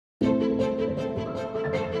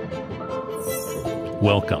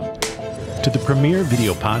Welcome to the premier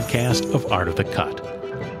video podcast of Art of the Cut.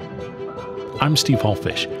 I'm Steve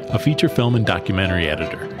Hullfish, a feature film and documentary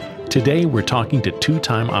editor. Today we're talking to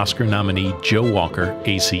two-time Oscar nominee Joe Walker,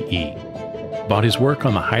 ACE, about his work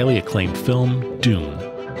on the highly acclaimed film Dune.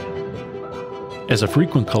 As a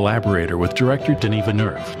frequent collaborator with director Denis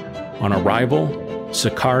Villeneuve on Arrival,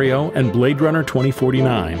 Sicario, and Blade Runner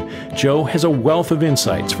 2049, Joe has a wealth of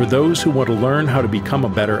insights for those who want to learn how to become a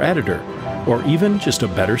better editor, or even just a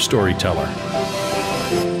better storyteller.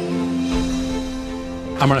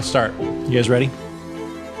 I'm going to start. You guys ready?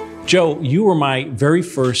 Joe, you were my very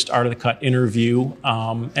first Art of the Cut interview,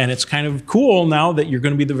 and it's kind of cool now that you're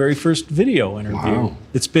going to be the very first video interview. Wow.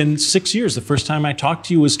 It's been 6 years. The first time I talked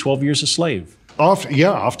to you was 12 Years a Slave. After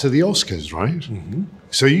the Oscars, right? Mm-hmm.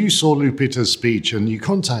 So you saw Lupita's speech and you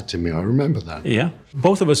contacted me. I remember that. Yeah.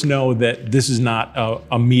 Both of us know that this is not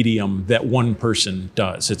a medium that one person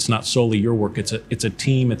does. It's not solely your work. It's a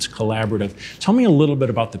team. It's collaborative. Tell me a little bit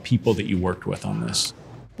about the people that you worked with on this.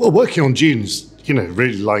 Well, working on Dune is,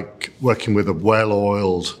 really like working with a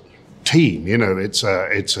well-oiled team.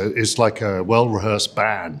 It's like a well-rehearsed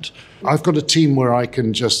band. I've got a team where I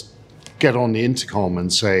can just get on the intercom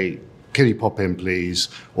and say, can you pop in, please?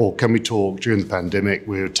 Or can we talk? During the pandemic,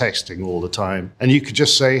 we were texting all the time. And you could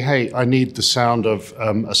just say, hey, I need the sound of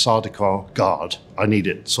a Sardaukar guard. I need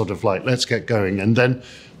it, sort of like, let's get going. And then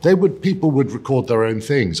people would record their own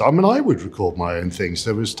things. I mean, I would record my own things.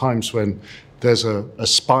 There was times when there's a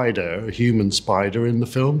spider, a human spider in the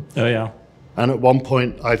film. Oh, yeah. And at one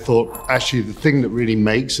point, I thought, actually, the thing that really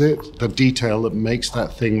makes it, the detail that makes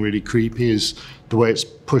that thing really creepy is the way it's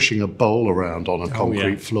pushing a bowl around on a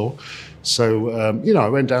concrete floor. So, I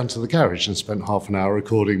went down to the garage and spent half an hour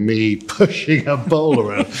recording me pushing a bowl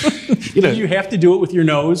around. Did you have to do it with your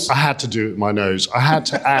nose? I had to do it with my nose. I had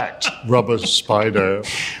to act rubber spider.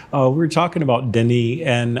 We were talking about Denis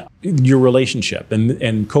and your relationship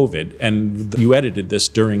and COVID, and you edited this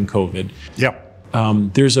during COVID. Yep.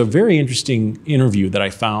 There's a very interesting interview that I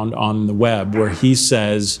found on the web where he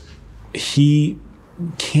says he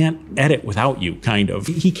can't edit without you, kind of.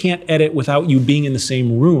 He can't edit without you being in the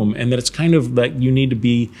same room, and that it's kind of like you need to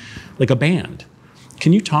be like a band.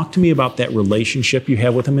 Can you talk to me about that relationship you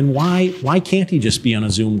have with him, and why can't he just be on a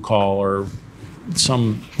Zoom call or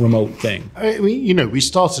some remote thing? I mean, we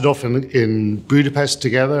started off in Budapest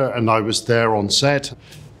together, and I was there on set.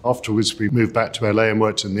 Afterwards, we moved back to LA and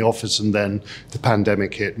worked in the office, and then the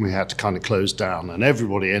pandemic hit and we had to kind of close down, and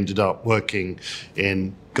everybody ended up working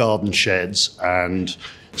in garden sheds and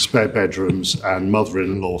spare bedrooms and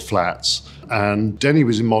mother-in-law flats. And Denis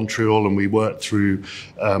was in Montreal, and we worked through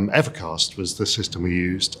Evercast was the system we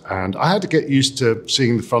used. And I had to get used to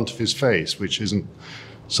seeing the front of his face, which isn't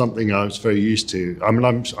something I was very used to. I mean,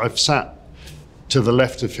 I've sat to the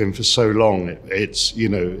left of him for so long,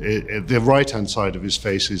 the right-hand side of his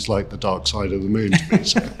face is like the dark side of the moon to me.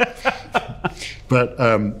 So. But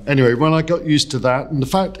anyway, when I got used to that, and the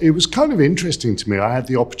fact it was kind of interesting to me, I had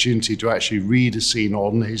the opportunity to actually read a scene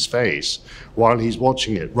on his face while he's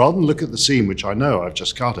watching it. Rather than look at the scene, which I know I've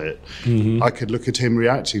just cut it, I could look at him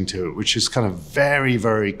reacting to it, which is kind of very,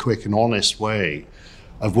 very quick and honest way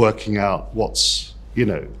of working out what's,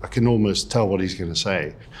 I can almost tell what he's going to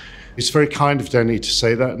say. It's very kind of Denis to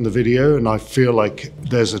say that in the video, and I feel like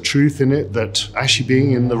there's a truth in it that actually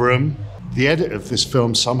being in the room, the edit of this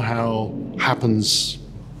film somehow happens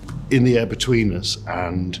in the air between us,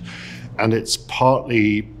 and it's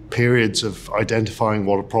partly periods of identifying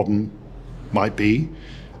what a problem might be,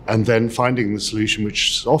 and then finding the solution,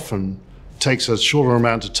 which often takes a shorter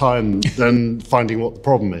amount of time than finding what the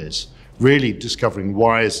problem is. Really discovering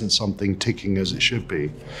why isn't something ticking as it should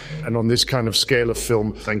be. And on this kind of scale of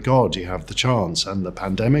film, thank God you have the chance. And the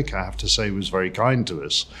pandemic, I have to say, was very kind to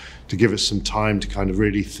us to give us some time to kind of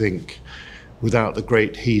really think without the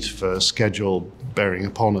great heat of a schedule bearing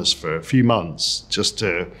upon us for a few months, just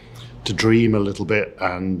to dream a little bit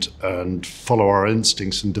and follow our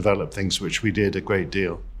instincts and develop things, which we did a great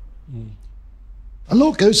deal. A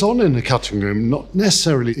lot goes on in the cutting room, not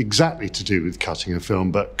necessarily exactly to do with cutting a film,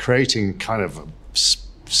 but creating kind of a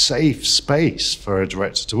safe space for a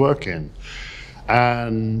director to work in.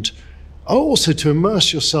 And also to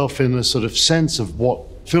immerse yourself in a sort of sense of what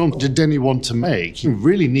film did Denis want to make. You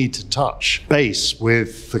really need to touch base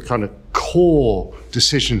with the kind of core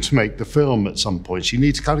decision to make the film at some point. You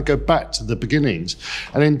need to kind of go back to the beginnings.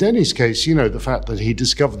 And in Denis' case, the fact that he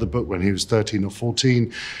discovered the book when he was 13 or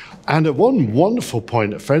 14, and at one wonderful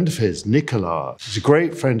point, a friend of his, Nicolas, he's a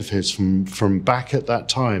great friend of his from back at that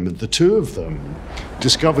time, and the two of them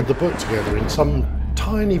discovered the book together in some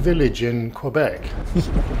tiny village in Quebec.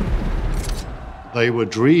 They were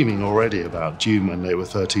dreaming already about Dune when they were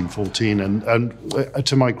 13, 14. And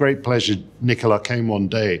to my great pleasure, Nicola came one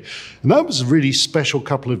day. And that was a really special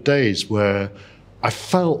couple of days where I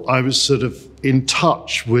felt I was sort of in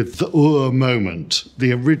touch with the moment,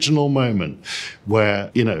 the original moment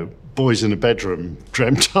where, you know, boys in a bedroom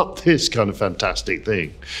dreamt up this kind of fantastic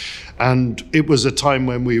thing. And it was a time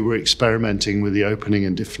when we were experimenting with the opening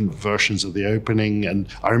and different versions of the opening. And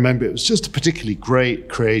I remember it was just a particularly great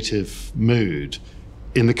creative mood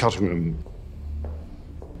in the cutting room.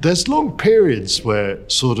 There's long periods where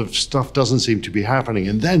sort of stuff doesn't seem to be happening,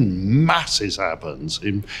 and then masses happens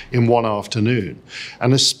in one afternoon.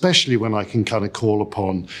 And especially when I can kind of call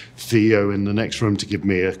upon Theo in the next room to give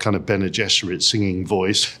me a kind of Bene Gesserit singing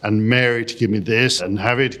voice, and Mary to give me this, and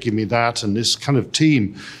Harry to give me that, and this kind of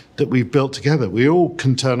team that we've built together. We all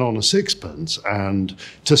can turn on a sixpence, and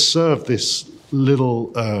to serve this little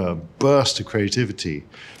burst of creativity,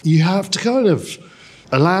 you have to kind of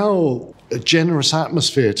allow a generous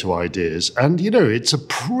atmosphere to ideas. And, you know, it's a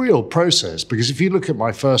real process, because if you look at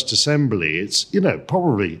my first assembly, it's, you know,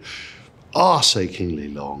 probably arse-achingly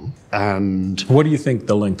long. And what do you think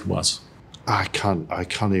the length was? I can't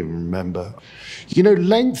even remember. You know,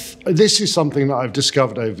 length, this is something that I've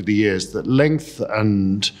discovered over the years, that length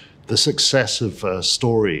and the success of a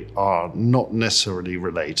story are not necessarily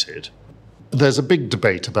related. There's a big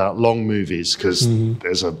debate about long movies, because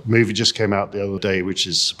there's a movie just came out the other day, which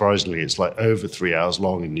is surprisingly, it's like over 3 hours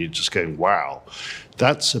long, and you're just going, wow,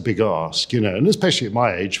 that's a big ask, you know, and especially at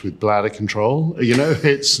my age with bladder control, you know,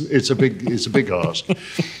 it's a big ask.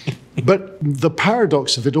 But the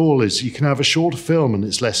paradox of it all is you can have a shorter film and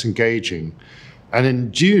it's less engaging. And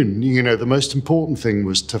in Dune, you know, the most important thing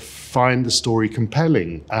was to find the story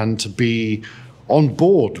compelling and to be on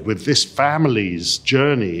board with this family's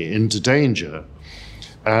journey into danger.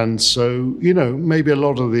 And so, you know, maybe a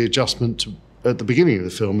lot of the adjustment at the beginning of the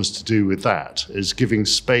film is to do with that, is giving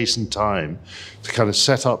space and time to kind of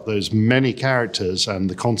set up those many characters and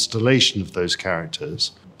the constellation of those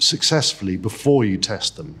characters successfully before you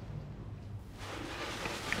test them.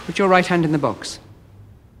 Put your right hand in the box.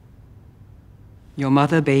 Your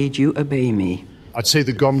mother bade you obey me. I'd say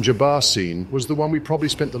the Gom Jabbar scene was the one we probably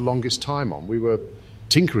spent the longest time on. We were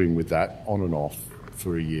tinkering with that on and off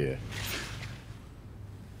for a year.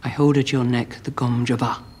 I hold at your neck the Gom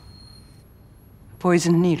Jabbar.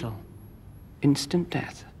 Poison needle. Instant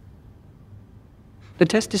death. The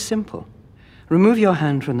test is simple. Remove your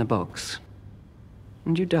hand from the box,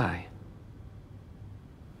 and you die.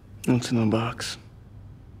 What's in the box?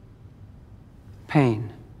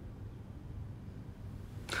 Pain.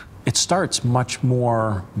 It starts much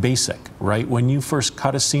more basic, right? When you first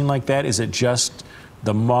cut a scene like that, is it just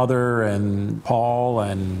the mother and Paul,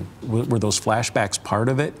 and were those flashbacks part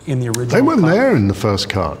of it in the original? They weren't there in the first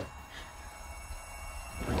cut.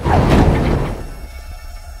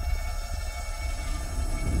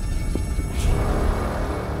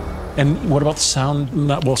 And what about the sound?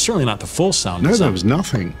 Well, certainly not the full sound. No, there was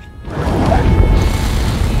nothing.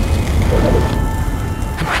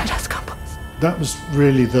 That was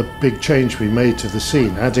really the big change we made to the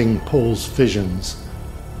scene, adding Paul's visions,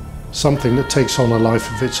 something that takes on a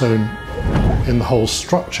life of its own in the whole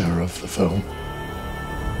structure of the film.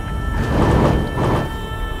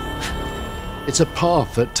 It's a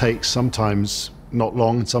path that takes sometimes not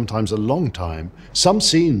long and sometimes a long time. Some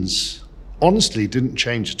scenes, honestly, didn't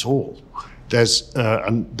change at all. There's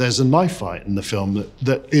a knife fight in the film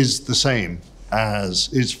that is the same as,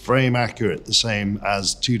 is frame accurate, the same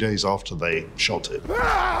as 2 days after they shot it.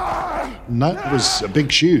 And that was a big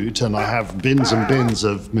shoot, and I have bins and bins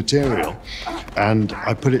of material, and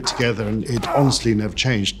I put it together, and it honestly never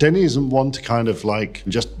changed. Denny isn't one to kind of like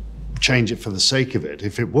just change it for the sake of it.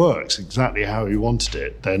 If it works exactly how he wanted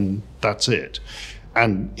it, then that's it.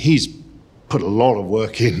 And he's put a lot of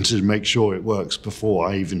work in to make sure it works before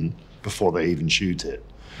they even shoot it.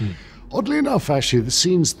 Oddly enough, actually, the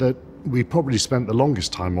scenes that we probably spent the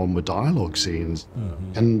longest time on were dialogue scenes.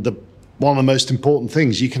 And one of the most important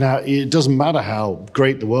things, you can have, it doesn't matter how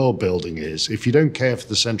great the world building is, if you don't care for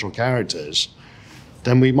the central characters,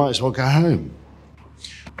 then we might as well go home.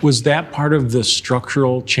 Was that part of the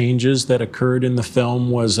structural changes that occurred in the film,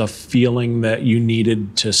 was a feeling that you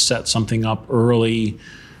needed to set something up early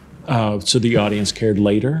so the audience cared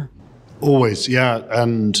later? Always, yeah.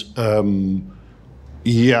 And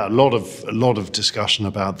yeah, a lot of discussion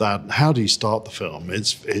about that. How do you start the film?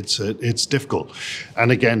 It's difficult.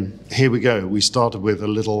 And again, here we go. We started with a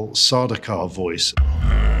little Sardaukar voice.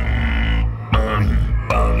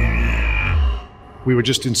 We were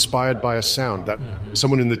just inspired by a sound that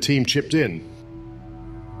someone in the team chipped in.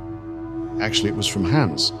 Actually, it was from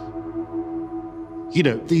Hans. you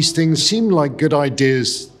know, these things seem like good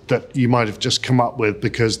ideas that you might have just come up with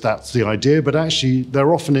because that's the idea, but actually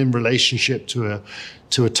they're often in relationship to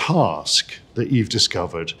a task that you've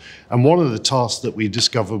discovered. And one of the tasks that we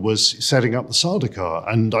discovered was setting up the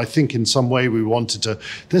Sardaukar. And I think in some way we wanted to,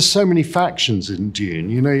 there's so many factions in Dune.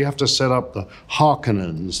 You know, you have to set up the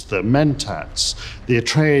Harkonnens, the Mentats, the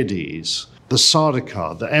Atreides, the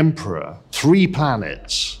Sardaukar, the Emperor, 3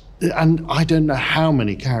 planets. And I don't know how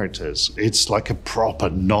many characters. It's like a proper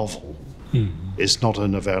novel. It's not a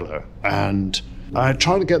novella. And I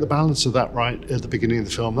try to get the balance of that right at the beginning of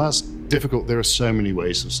the film. That's difficult. There are so many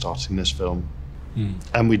ways of starting this film.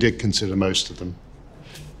 And we did consider most of them.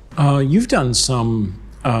 You've done some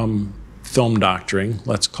film doctoring,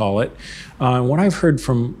 let's call it. What I've heard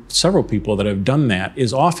from several people that have done that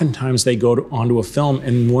is oftentimes they go onto a film,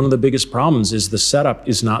 and one of the biggest problems is the setup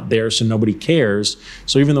is not there, so nobody cares.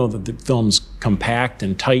 So even though the film's compact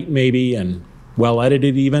and tight maybe and well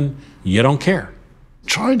edited even, you don't care.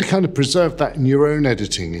 Trying to kind of preserve that in your own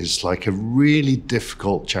editing is like a really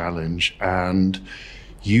difficult challenge. And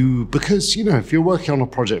because, you know, if you're working on a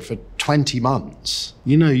project for 20 months,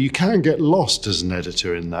 you know, you can get lost as an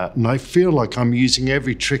editor in that. And I feel like I'm using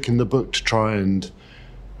every trick in the book to try and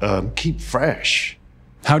keep fresh.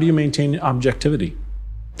 How do you maintain objectivity?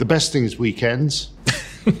 The best thing is weekends.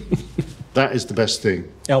 That is the best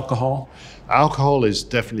thing. Alcohol? Alcohol is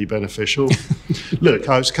definitely beneficial. Look,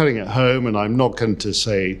 I was cutting at home, and I'm not going to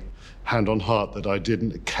say hand on heart that I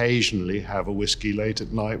didn't occasionally have a whiskey late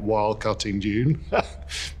at night while cutting Dune.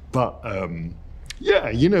 But yeah,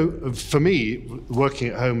 you know, for me, working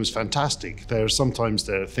at home was fantastic. Sometimes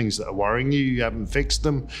there are things that are worrying you. You haven't fixed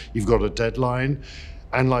them. You've got a deadline.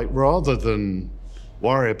 And like, rather than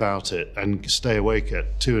worry about it and stay awake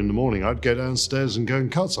at 2 a.m, I'd go downstairs and go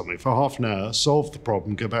and cut something for half an hour, solve the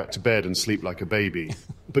problem, go back to bed and sleep like a baby.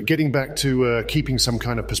 But getting back to keeping some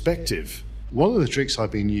kind of perspective. One of the tricks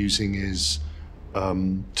I've been using is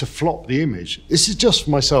to flop the image. This is just for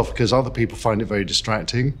myself because other people find it very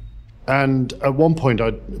distracting. And at one point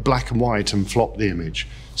I'd black and white and flop the image.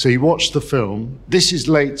 So you watch the film. This is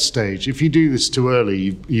late stage. If you do this too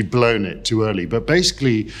early, you've blown it too early. But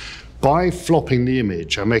basically, by flopping the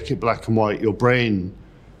image, I make it black and white, your brain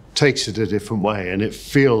takes it a different way and it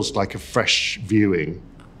feels like a fresh viewing.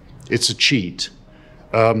 It's a cheat.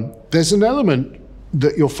 There's an element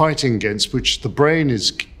that you're fighting against, which the brain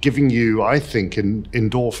is giving you, I think, in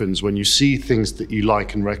endorphins when you see things that you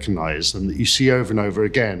like and recognize and that you see over and over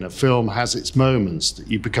again. A film has its moments that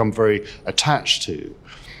you become very attached to,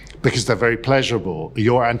 because they're very pleasurable.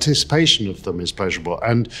 Your anticipation of them is pleasurable.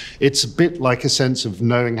 And it's a bit like a sense of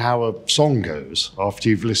knowing how a song goes after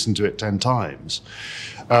you've listened to it 10 times.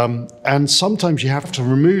 And sometimes you have to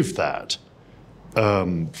remove that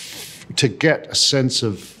to get a sense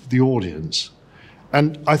of the audience.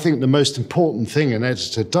 And I think the most important thing an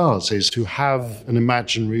editor does is to have an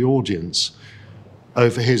imaginary audience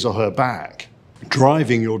over his or her back,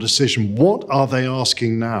 driving your decision. What are they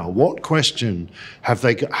asking now? What question have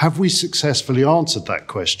they got? Have we successfully answered that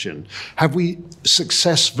question? Have we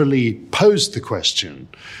successfully posed the question?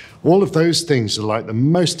 All of those things are like the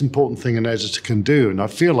most important thing an editor can do. And I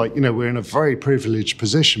feel like, you know, we're in a very privileged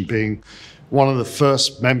position being one of the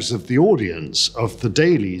first members of the audience of the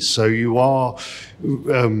dailies. So you are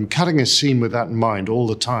cutting a scene with that in mind all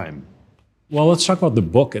the time. Well, let's talk about the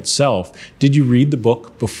book itself. Did you read the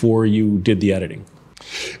book before you did the editing?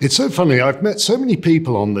 It's so funny. I've met so many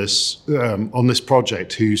people on this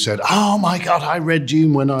project who said, "Oh my God, I read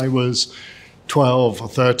Dune when I was 12 or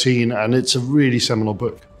 13, and it's a really seminal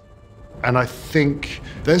book." And I think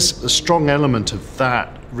there's a strong element of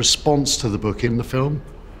that response to the book in the film.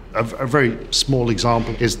 A very small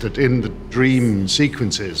example is that in the dream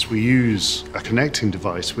sequences, we use a connecting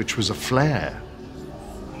device, which was a flare.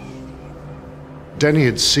 Denny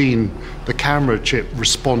had seen the camera chip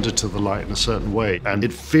responded to the light in a certain way. And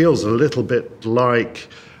it feels a little bit like,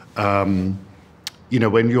 you know,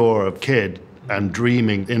 when you're a kid and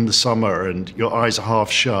dreaming in the summer and your eyes are half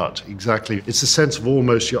shut. Exactly. It's a sense of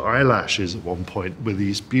almost your eyelashes at one point with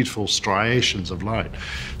these beautiful striations of light.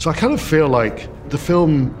 So I kind of feel like the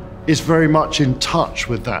film is very much in touch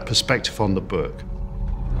with that perspective on the book.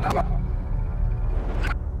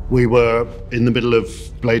 We were in the middle of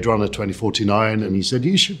Blade Runner 2049, and he said,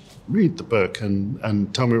 "You should read the book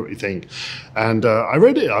and tell me what you think." And I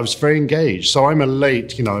read it. I was very engaged. So I'm a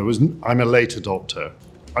late adopter.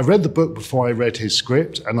 I read the book before I read his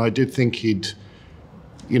script, and I did think he'd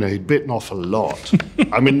bitten off a lot.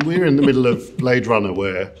 I mean, we're in the middle of Blade Runner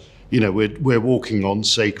where, you know, we're walking on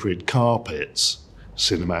sacred carpets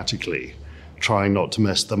cinematically. trying not to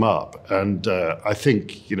mess them up. And I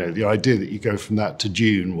think, the idea that you go from that to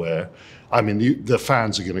Dune, where, the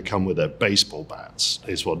fans are going to come with their baseball bats,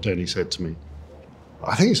 is what Denny said to me.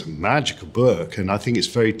 I think it's a magical book, and I think it's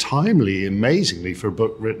very timely, amazingly, for a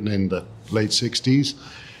book written in the late 60s.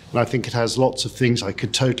 And I think it has lots of things. I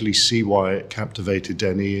could totally see why it captivated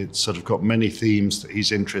Denny. It's sort of got many themes that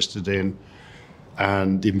he's interested in,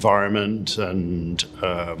 and the environment, and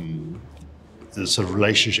the sort of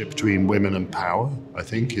relationship between women and power, I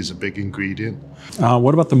think, is a big ingredient.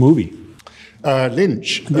 What about the movie?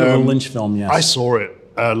 Lynch. The Lynch film, yes. I saw it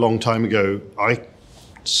a long time ago. I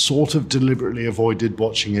sort of deliberately avoided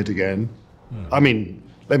watching it again. Let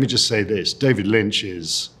me just say this. David Lynch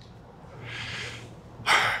is,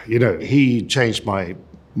 he changed my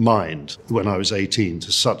mind when I was 18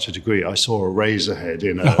 to such a degree. I saw a Razorhead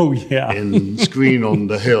in Screen on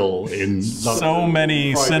the Hill in London. So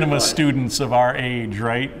many cinema students of our age,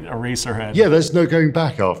 right? A Razorhead. Yeah, there's no going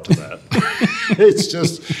back after that. It's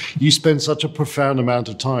just, you spend such a profound amount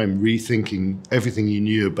of time rethinking everything you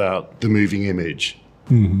knew about the moving image.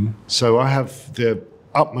 Mm-hmm. So I have the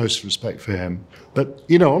utmost respect for him. But,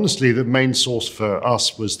 honestly, the main source for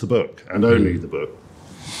us was the book, and only the book.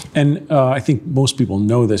 And I think most people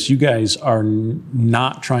know this. You guys are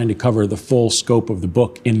not trying to cover the full scope of the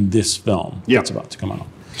book in this film that's about to come out.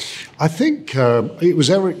 I think it was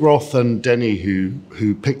Eric Roth and Denny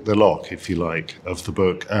who picked the lock, if you like, of the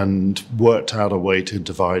book and worked out a way to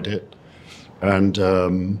divide it. And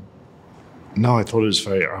no, I thought it was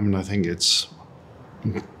I think it's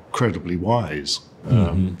incredibly wise.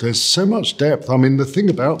 There's so much depth. The thing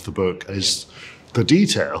about the book is the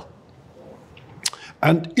detail.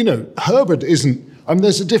 And, Herbert isn't,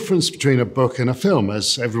 there's a difference between a book and a film,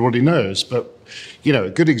 as everybody knows. But, a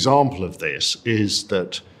good example of this is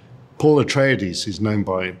that Paul Atreides is known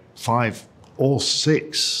by 5 or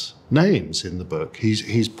 6 names in the book.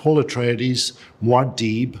 He's Paul Atreides,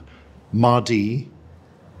 Muad'Dib, Mahdi,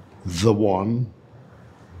 The One,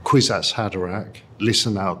 Kwisatz Haderach,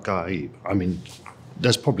 Lisan al-Gaib.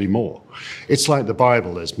 There's probably more. It's like the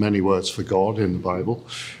Bible. There's many words for God in the Bible.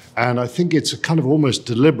 And I think it's a kind of almost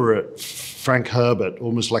deliberate Frank Herbert,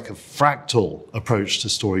 almost like a fractal approach to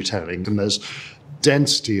storytelling. And there's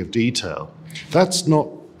density of detail. That's not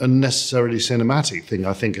a necessarily cinematic thing.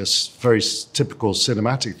 I think a very typical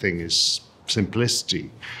cinematic thing is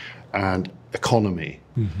simplicity and economy.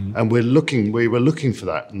 Mm-hmm. And we were looking for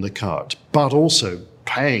that in the cut, but also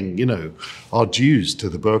paying, our dues to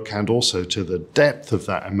the book and also to the depth of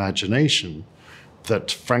that imagination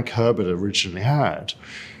that Frank Herbert originally had.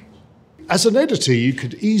 As an editor, you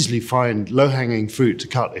could easily find low-hanging fruit to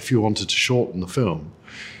cut if you wanted to shorten the film.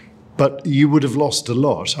 But you would have lost a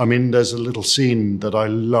lot. There's a little scene that I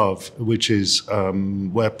love, which is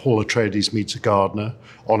where Paul Atreides meets a gardener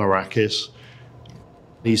on Arrakis.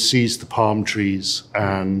 He sees the palm trees,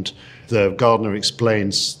 and the gardener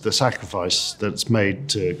explains the sacrifice that's made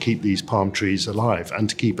to keep these palm trees alive and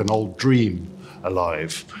to keep an old dream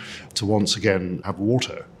alive, to once again have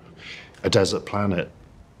water, a desert planet.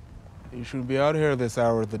 You should be out here this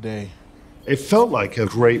hour of the day. It felt like a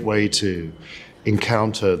great way to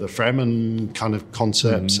encounter the Fremen kind of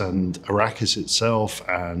concepts and Arrakis itself,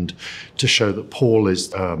 and to show that Paul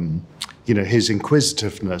is, his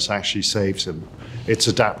inquisitiveness actually saves him. It's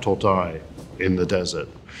adapt or die in the desert.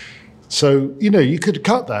 So, you could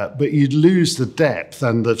cut that, but you'd lose the depth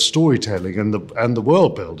and the storytelling and the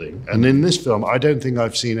world building. And in this film, I don't think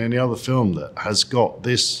I've seen any other film that has got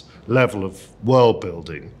this level of world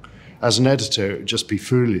building. As an editor, it would just be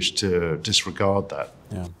foolish to disregard that.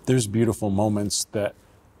 Yeah, there's beautiful moments that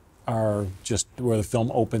are just where the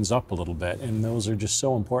film opens up a little bit, and those are just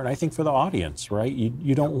so important, I think, for the audience, right?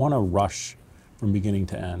 You don't want to rush from beginning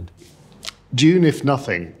to end. Dune, if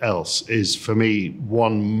nothing else, is for me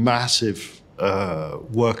one massive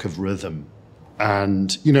work of rhythm.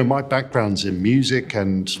 And, my background's in music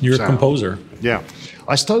and You're sound. a composer. Yeah.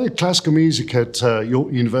 I studied classical music at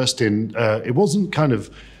York University, and it wasn't kind of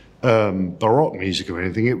Baroque music or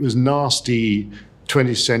anything. It was nasty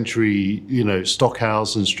 20th century,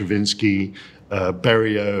 Stockhausen, Stravinsky,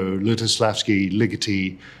 Berio, Lutosławski,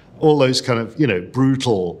 Ligeti, all those kind of,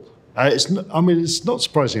 brutal. It's not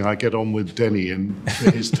surprising I get on with Denny and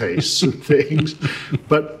his tastes and things.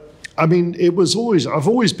 But, I've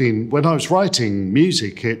always been, when I was writing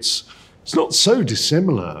music, it's not so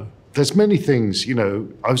dissimilar. There's many things,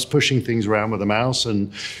 I was pushing things around with a mouse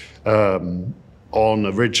and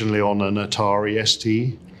originally on an Atari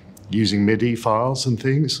ST, using MIDI files and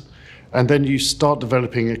things. And then you start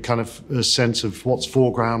developing a kind of a sense of what's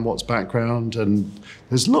foreground, what's background, and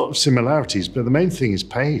there's a lot of similarities, but the main thing is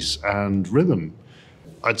pace and rhythm.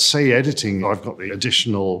 I'd say editing, I've got the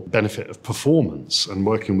additional benefit of performance and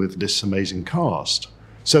working with this amazing cast.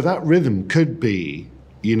 So that rhythm could be,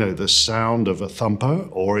 you know, the sound of a thumper,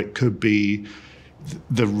 or it could be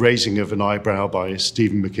the raising of an eyebrow by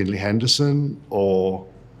Stephen McKinley Henderson, or,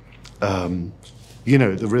 you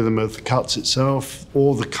know, the rhythm of the cuts itself,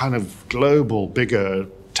 or the kind of global, bigger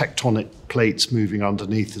tectonic plates moving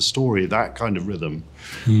underneath the story, that kind of rhythm.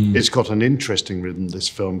 It's got an interesting rhythm, this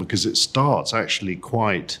film, because it starts actually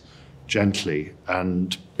quite gently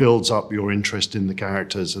and builds up your interest in the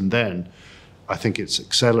characters, and then I think it's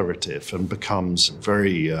accelerative and becomes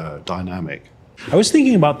very dynamic. I was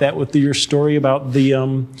thinking about that with your story about the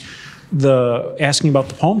asking about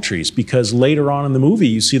the palm trees, because later on in the movie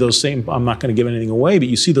you see those same, I'm not going to give anything away, but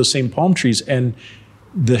you see those same palm trees, and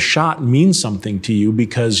the shot means something to you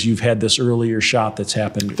because you've had this earlier shot that's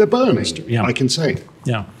happened. They're burning, yeah. I can say.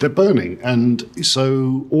 Yeah. They're burning. And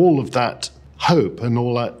so all of that hope and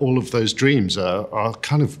all of those dreams are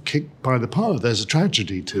kind of kicked by the power. There's a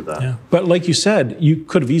tragedy to that. Yeah. But like you said, you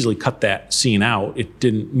could have easily cut that scene out. It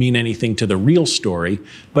didn't mean anything to the real story,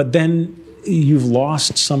 but then you've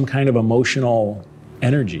lost some kind of emotional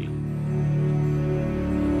energy.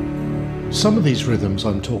 Some of these rhythms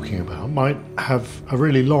I'm talking about might have a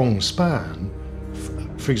really long span.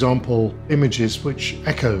 For example, images which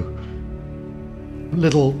echo,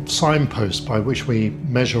 little signposts by which we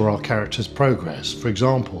measure our character's progress. For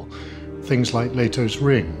example, things like Leto's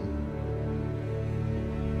ring.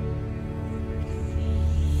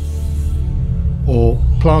 Or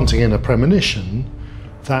planting in a premonition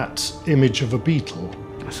that image of a beetle.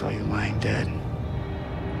 I saw you lying dead,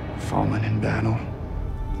 fallen in battle.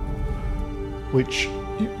 Which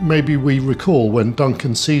maybe we recall when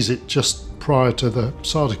Duncan sees it just prior to the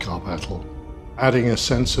Sardaukar battle, adding a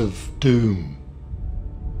sense of doom.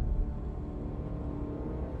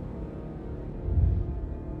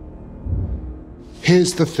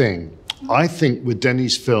 Here's the thing. I think with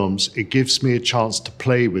Denis films, it gives me a chance to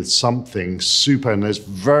play with something super, and it's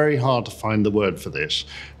very hard to find the word for this,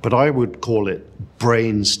 but I would call it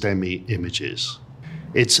brain-stemmy images.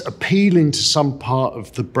 It's appealing to some part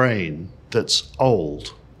of the brain that's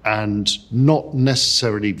old and not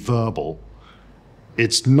necessarily verbal.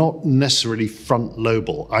 It's not necessarily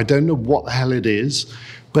front-lobal. I don't know what the hell it is,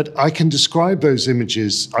 but I can describe those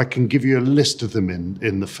images. I can give you a list of them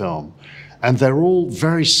in the film. And they're all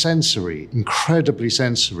very sensory, incredibly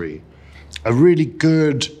sensory. A really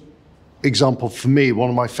good example for me, one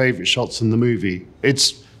of my favorite shots in the movie.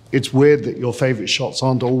 It's weird that your favorite shots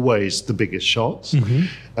aren't always the biggest shots.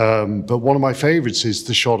 But one of my favorites is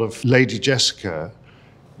the shot of Lady Jessica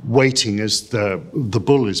waiting as the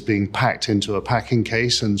bull is being packed into a packing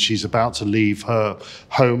case, and she's about to leave her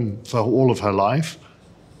home for all of her life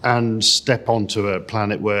and step onto a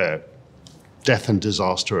planet where death and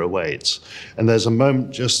disaster awaits. And there's a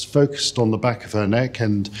moment just focused on the back of her neck,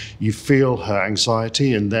 and you feel her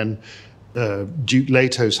anxiety, and then Duke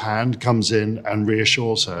Leto's hand comes in and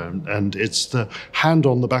reassures her, and it's the hand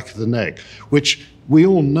on the back of the neck, which we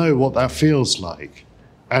all know what that feels like.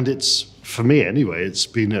 And it's, for me anyway, it's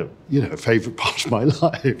been a favorite part of my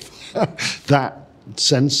life. That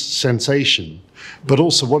sensation, but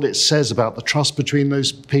also what it says about the trust between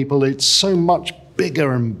those people. It's so much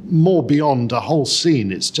bigger and more beyond a whole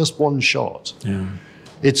scene. It's just one shot. Yeah.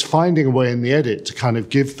 It's finding a way in the edit to kind of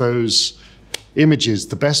give those images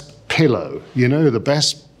the best pillow, the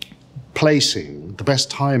best placing, the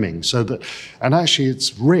best timing, so that, and actually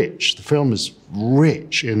it's rich. The film is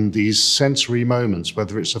rich in these sensory moments,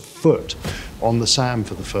 whether it's a foot on the sand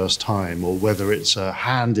for the first time, or whether it's a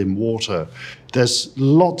hand in water. There's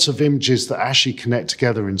lots of images that actually connect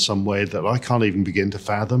together in some way that I can't even begin to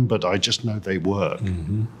fathom, but I just know they work.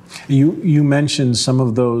 Mm-hmm. You mentioned some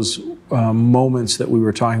of those moments that we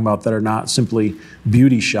were talking about that are not simply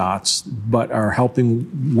beauty shots, but are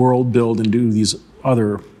helping world build and do these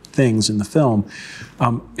other things in the film.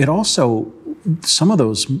 It also, some of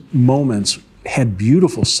those moments had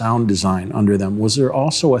beautiful sound design under them. Was there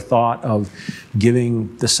also a thought of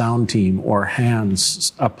giving the sound team or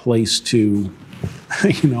hands a place to,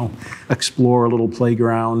 explore a little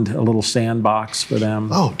playground, a little sandbox for them?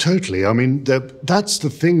 Oh, totally. I mean, that's the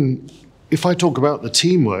thing. If I talk about the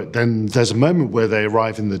teamwork, then there's a moment where they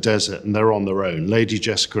arrive in the desert and they're on their own. Lady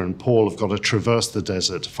Jessica and Paul have got to traverse the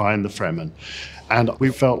desert to find the Fremen. And we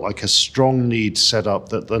felt like a strong need set up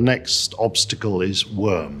that the next obstacle is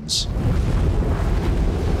worms.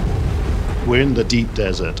 We're in the deep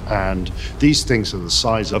desert, and these things are the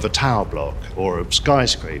size of a tower block or a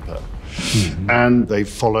skyscraper, and they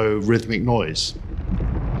follow rhythmic noise.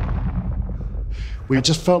 We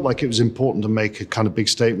just felt like it was important to make a kind of big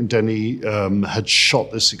statement. Denny had shot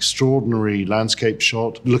this extraordinary landscape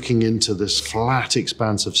shot looking into this flat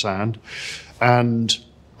expanse of sand. And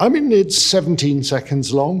I mean, it's 17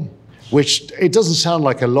 seconds long, which it doesn't sound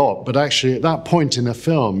like a lot, but actually at that point in a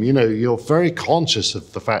film, you know, you're very conscious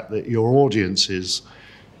of the fact that your audience is,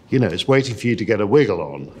 you know, it's waiting for you to get a wiggle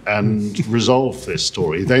on and resolve this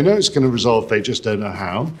story. They know it's going to resolve, they just don't know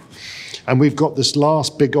how. And we've got this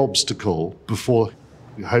last big obstacle before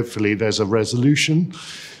hopefully there's a resolution.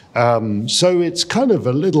 So it's kind of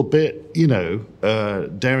a little bit, you know,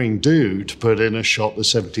 daring do to put in a shot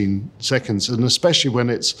that's 17 seconds. And especially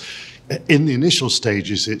when it's in the initial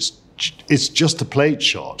stages, it's just a plate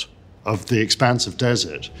shot of the expanse of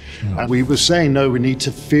desert. And we were saying, no, we need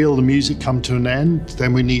to feel the music come to an end,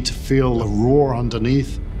 then we need to feel the roar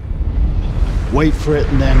underneath, wait for it,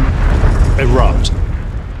 and then erupt.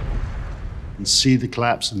 And see the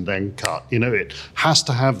collapse and then cut. You know, it has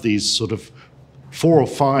to have these sort of 4 or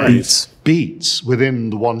 5 beats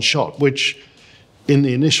within the one shot, which in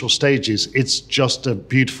the initial stages, it's just a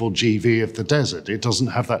beautiful GV of the desert. It doesn't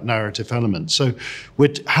have that narrative element. So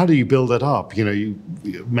how do you build it up? You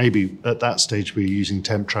know, maybe at that stage we're using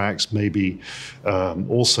temp tracks, maybe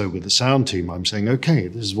also with the sound team, I'm saying, okay,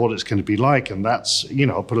 this is what it's going to be like. And that's, you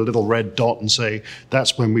know, I'll put a little red dot and say,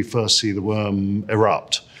 that's when we first see the worm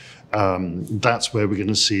erupt. That's where we're going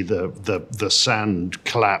to see the sand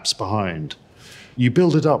collapse behind. You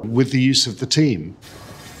build it up with the use of the team.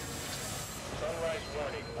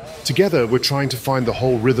 Together, we're trying to find the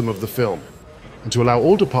whole rhythm of the film and to allow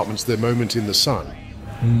all departments their moment in the sun.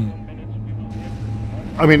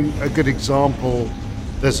 I mean, a good example,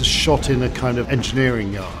 there's a shot in a kind of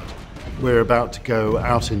engineering yard. We're about to go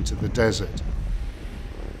out into the desert.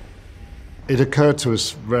 It occurred to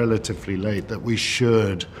us relatively late that we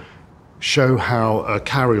should show how a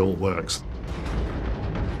carryall works.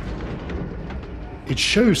 It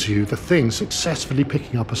shows you the thing successfully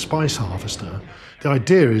picking up a spice harvester. The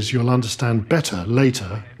idea is you'll understand better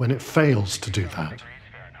later when it fails to do that.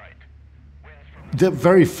 The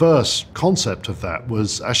very first concept of that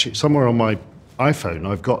was actually somewhere on my iPhone.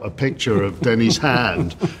 I've got a picture of Denny's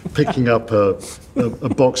hand picking up a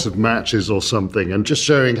box of matches or something and just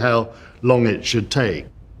showing how long it should take.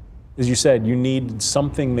 As you said, you need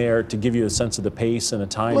something there to give you a sense of the pace and the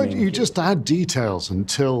timing. Well, you just add details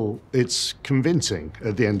until it's convincing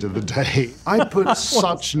at the end of the day. I put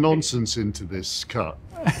such nonsense into this cut.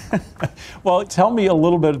 Well, tell me a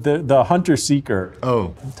little bit, the hunter-seeker.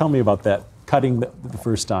 Oh. Tell me about that, cutting the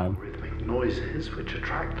first time. Rhythmic noises which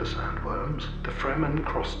attract the sandworms. The Fremen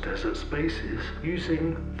cross desert spaces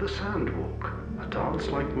using the sandwalk, a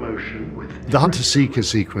dance-like motion with... The hunter-seeker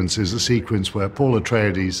sequence is a sequence where Paul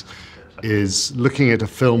Atreides is looking at a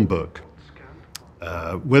film book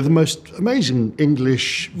with the most amazing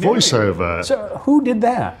English voiceover. So who did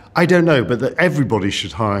that? I don't know, but everybody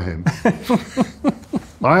should hire him.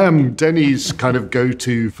 I am Denny's kind of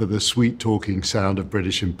go-to for the sweet-talking sound of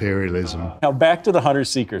British imperialism. Now back to the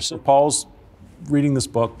hunter-seeker. So Paul's reading this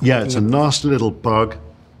book. Yeah, it's a nasty little bug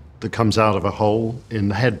that comes out of a hole in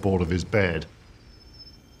the headboard of his bed.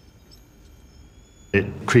 It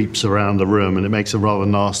creeps around the room and it makes a rather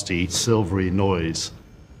nasty, silvery noise.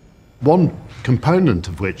 One component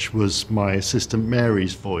of which was my assistant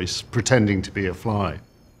Mary's voice pretending to be a fly.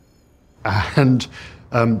 And,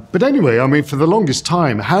 but anyway, I mean, for the longest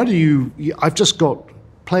time, I've just got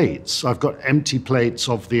plates. I've got empty plates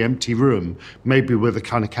of the empty room, maybe with a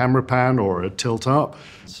kind of camera pan or a tilt up.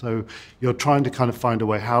 So you're trying to kind of find a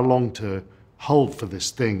way how long to hold for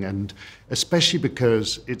this thing, and especially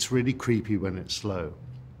because it's really creepy when it's slow.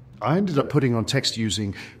 I ended up putting on text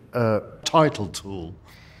using a title tool.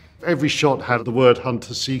 Every shot had the word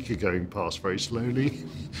hunter-seeker going past very slowly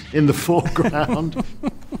in the foreground.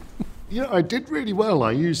 Yeah, I did really well.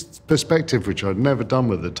 I used perspective, which I'd never done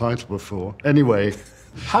with the title before. Anyway.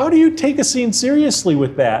 How do you take a scene seriously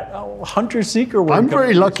with that? Oh, hunter-seeker work. I'm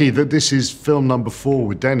very lucky that this is film number 4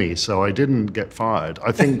 with Denny, so I didn't get fired.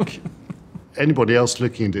 I think anybody else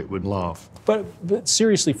looking at it would laugh. But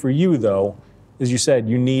seriously, for you, though, as you said,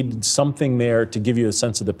 you need something there to give you a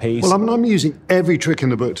sense of the pace. Well, I'm using every trick in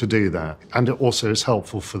the book to do that. And it also is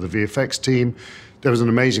helpful for the VFX team. There was an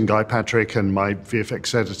amazing guy, Patrick, and my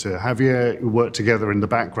VFX editor, Javier, who worked together in the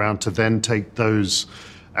background to then take those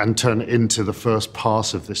and turn it into the first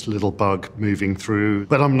pass of this little bug moving through.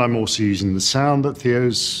 But I'm also using the sound that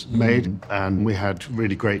Theo's made, and we had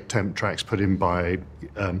really great temp tracks put in by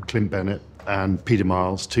Clint Bennett and Peter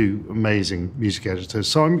Miles, 2 amazing music editors.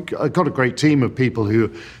 So I've got a great team of people who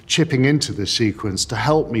are chipping into this sequence to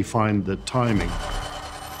help me find the timing.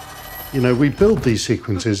 You know, we build these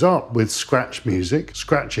sequences up with scratch music,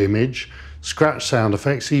 scratch image, scratch sound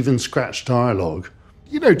effects, even scratch dialogue.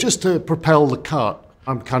 You know, just to propel the cut.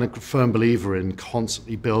 I'm kind of a firm believer in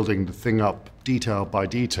constantly building the thing up detail by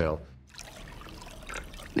detail.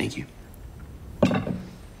 Thank you.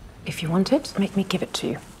 If you want it, make me give it to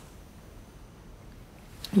you.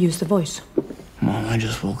 Use the voice. Mom, I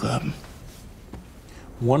just woke up.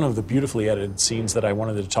 One of the beautifully edited scenes that I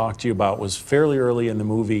wanted to talk to you about was fairly early in the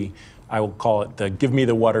movie. I will call it the "Give Me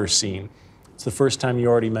the Water" scene. It's the first time you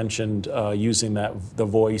already mentioned using the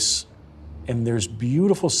voice. And there's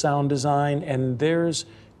beautiful sound design, and there's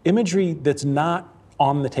imagery that's not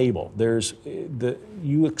on the table.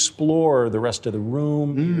 You explore the rest of the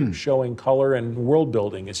room, you're showing color and world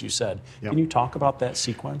building, as you said. Yep. Can you talk about that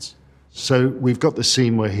sequence? So we've got the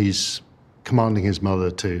scene where he's commanding his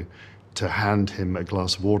mother to hand him a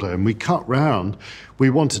glass of water, and we cut round. We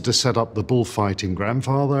wanted to set up the bullfighting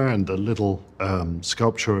grandfather and the little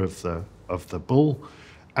sculpture of the bull,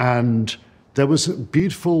 and there was a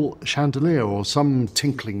beautiful chandelier or some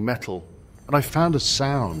tinkling metal, and I found a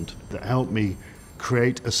sound that helped me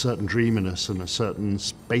create a certain dreaminess and a certain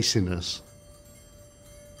spaciness.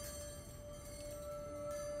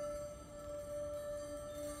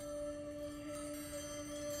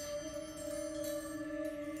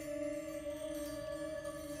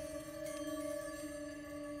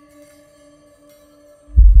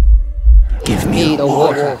 Give me the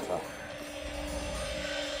water.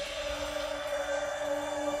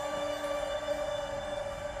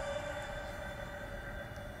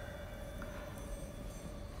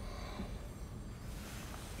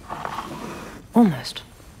 Almost.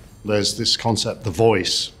 There's this concept, the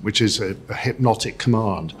voice, which is a hypnotic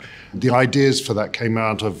command. The ideas for that came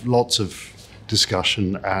out of lots of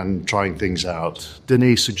discussion and trying things out.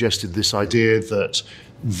 Denis suggested this idea that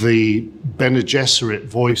the Bene Gesserit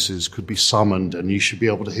voices could be summoned and you should be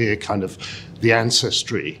able to hear kind of the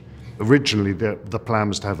ancestry. Originally, the plan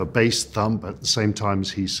was to have a bass thump at the same time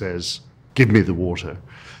as he says, "Give me the water."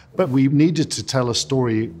 But we needed to tell a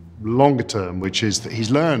story longer term, which is that he's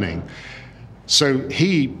learning. So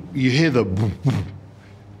you hear the,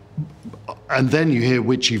 and then you hear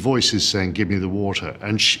witchy voices saying, "Give me the water,"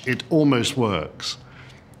 and it almost works,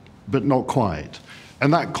 but not quite.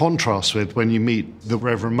 And that contrasts with when you meet the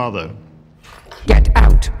Reverend Mother. Get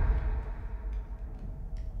out!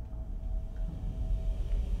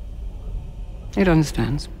 It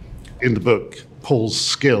understands. In the book, Paul's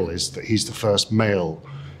skill is that he's the first male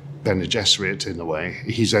Bene Gesserit in a way.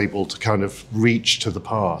 He's able to kind of reach to the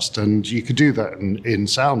past, and you could do that in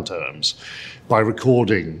sound terms by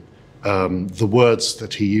recording the words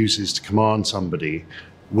that he uses to command somebody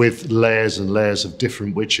with layers and layers of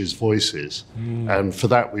different witches' voices. And for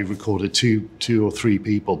that, we recorded two or three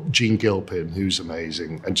people. Jean Gilpin, who's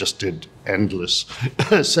amazing, and just did endless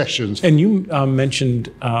sessions. And you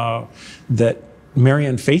mentioned that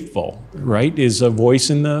Marianne Faithfull, right, is a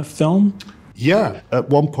voice in the film? Yeah, at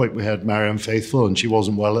one point we had Marianne Faithfull, and she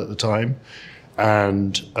wasn't well at the time,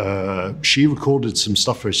 and she recorded some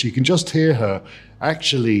stuff for us. You can just hear her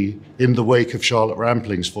actually in the wake of Charlotte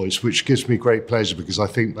Rampling's voice, which gives me great pleasure because I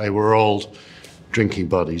think they were old drinking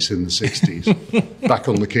buddies in the 60s, back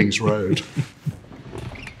on the King's Road.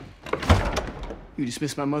 You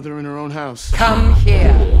dismissed my mother in her own house. Come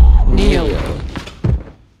here. Kneel.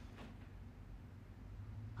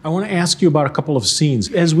 I want to ask you about a couple of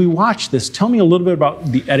scenes. As we watch this, tell me a little bit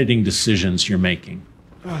about the editing decisions you're making.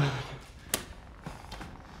 I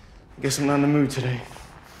guess I'm not in the mood today.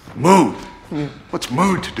 Mood? Yeah. What's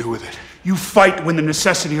mood to do with it? You fight when the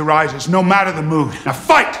necessity arises, no matter the mood. Now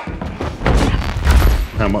fight!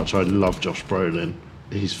 How much I love Josh Brolin.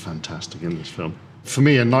 He's fantastic in this film. For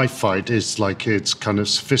me, a knife fight is like it's kind of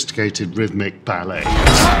sophisticated rhythmic ballet.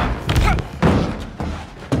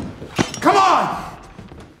 Come on!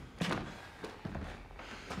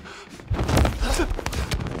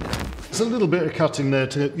 There's a little bit of cutting there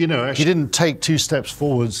to, you know, he didn't take 2 steps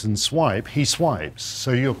forwards and swipe, he swipes.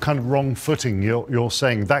 So you're kind of wrong footing. You're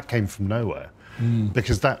saying that came from nowhere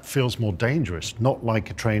because that feels more dangerous, not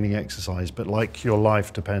like a training exercise, but like your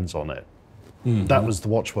life depends on it. That was the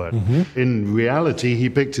watchword. In reality, he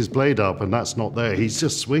picked his blade up and that's not there. He's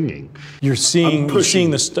just swinging. You're seeing I'm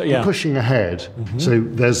pushing ahead. So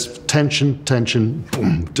there's tension, tension,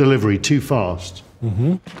 boom, delivery too fast.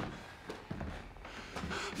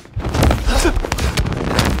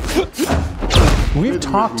 We've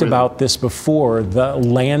talked about this before, the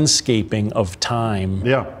landscaping of time.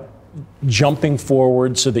 Yeah. Jumping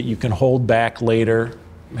forward so that you can hold back later.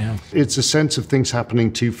 Man. It's a sense of things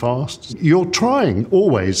happening too fast. You're trying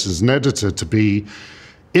always as an editor to be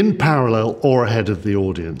in parallel or ahead of the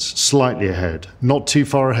audience, slightly ahead, not too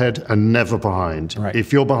far ahead and never behind. Right.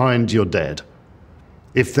 If you're behind, you're dead.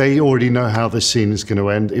 If they already know how this scene is going to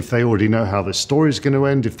end, if they already know how this story is going to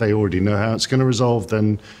end, if they already know how it's going to resolve,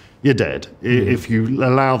 then you're dead. If you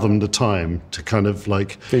allow them the time to kind of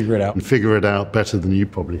like Figure it out. and figure it out better than you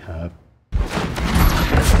probably have.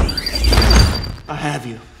 I have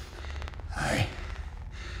you. Aye.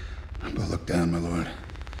 But look down, my lord.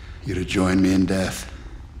 You'd have joined me in death.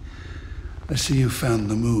 I see you found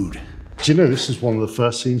the mood. Do you know, this is one of the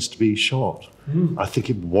first scenes to be shot. I think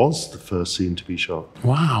it was the first scene to be shot.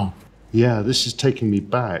 Wow. Yeah, this is taking me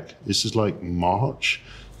back. This is like March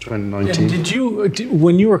 2019. Did you,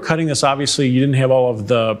 when you were cutting this, obviously you didn't have all of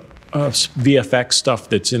the VFX stuff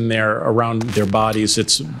that's in there around their bodies.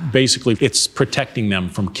 It's basically, it's protecting them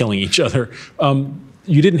from killing each other.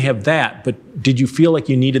 You didn't have that, but did you feel like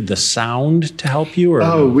you needed the sound to help you? Or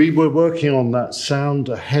Oh, we were working on that sound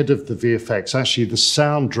ahead of the VFX. Actually, the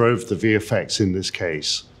sound drove the VFX in this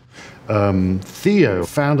case. Theo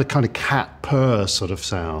found a kind of cat purr sort of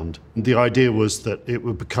sound. The idea was that it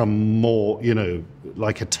would become more, you know,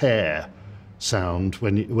 like a tear sound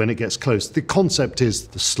when it gets close. The concept is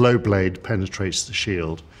the slow blade penetrates the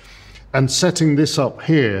shield. And setting this up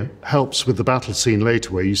here helps with the battle scene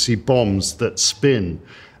later where you see bombs that spin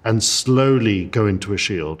and slowly go into a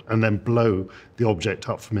shield and then blow the object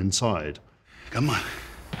up from inside. Come on.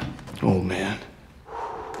 Old man.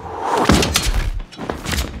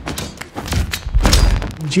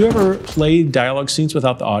 did you ever play dialogue scenes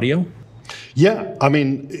without the audio? Yeah, I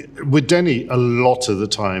mean, with Denny, a lot of the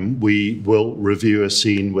time we will review a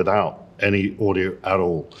scene without any audio at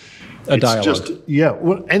all. A dialogue. Just, yeah,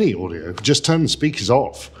 well, any audio. Just turn the speakers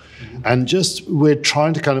off. And just, we're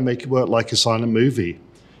trying to kind of make it work like a silent movie.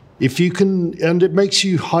 If you can, and it makes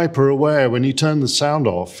you hyper aware. When you turn the sound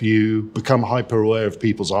off, you become hyper aware of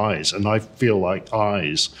people's eyes. And I feel like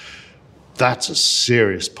eyes, that's a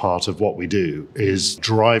serious part of what we do, is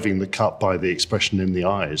driving the cut by the expression in the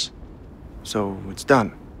eyes. So it's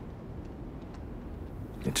done.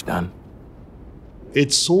 It's done.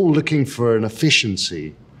 It's all looking for an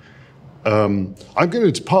efficiency. I'm going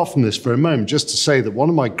to depart from this for a moment just to say that one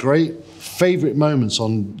of my great favorite moments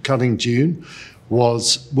on cutting Dune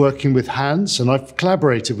was working with Hans, and I've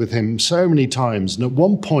collaborated with him so many times. And at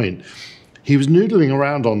one point, he was noodling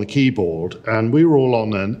around on the keyboard, and we were all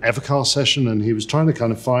on an Evercast session, and he was trying to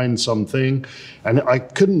kind of find something, and I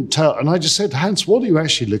couldn't tell. And I just said, Hans, what are you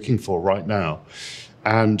actually looking for right now?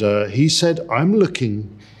 And he said, I'm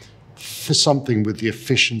looking for something with the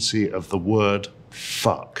efficiency of the word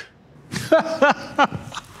fuck.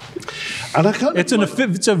 And I can't,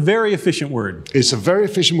 It's a very efficient word. It's a very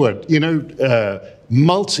efficient word. You know,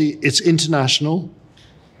 it's international.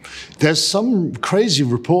 There's some crazy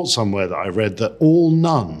report somewhere that I read that all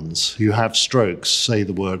nuns who have strokes say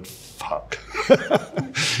the word fuck.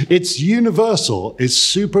 It's universal, it's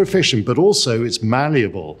super efficient, but also it's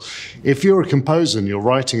malleable. If you're a composer and you're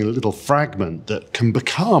writing a little fragment that can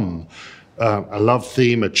become a love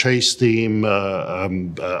theme, a chase theme,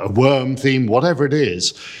 a worm theme, whatever it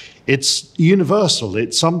is, it's universal.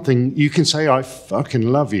 It's something you can say, I fucking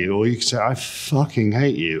love you, or you can say, I fucking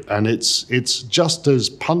hate you. And it's just as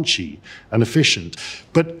punchy and efficient.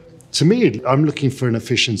 But to me, I'm looking for an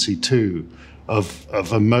efficiency too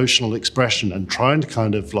of emotional expression and trying to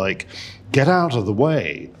kind of like get out of the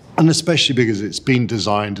way. And especially because it's been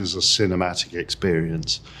designed as a cinematic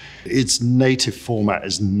experience. Its native format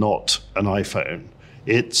is not an iPhone.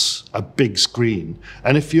 It's a big screen.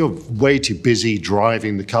 And if you're way too busy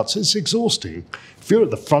driving the cuts, it's exhausting. If you're at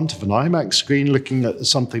the front of an IMAX screen looking at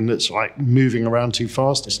something that's like moving around too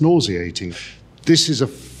fast, it's nauseating. This is a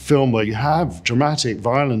film where you have dramatic,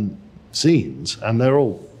 violent scenes, and they're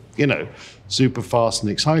all, you know, super fast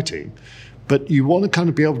and exciting. But you want to kind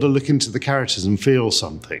of be able to look into the characters and feel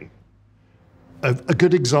something. A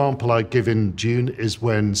good example I give in Dune is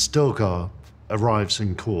when Stilgar arrives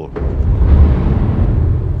in court.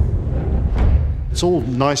 It's all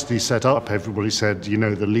nicely set up. Everybody said, you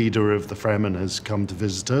know, the leader of the Fremen has come to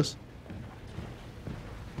visit us.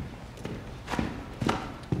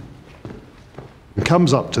 He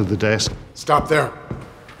comes up to the desk. Stop there.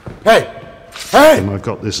 Hey! Hey! And I've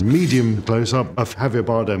got this medium close-up of Javier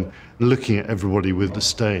Bardem looking at everybody with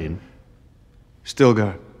disdain.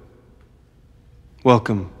 Stilgar.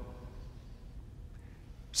 Welcome.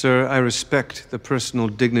 Sir, I respect the personal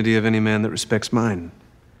dignity of any man that respects mine.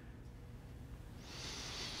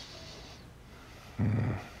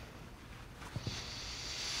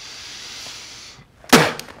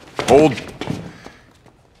 Hold.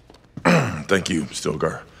 Thank you,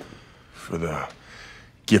 Stilgar, for the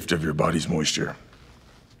gift of your body's moisture.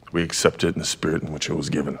 We accept it in the spirit in which it was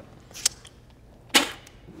given.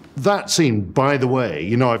 That scene, by the way,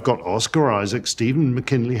 you know, I've got Oscar Isaac, Stephen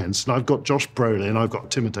McKinley Henson, I've got Josh Brolin, I've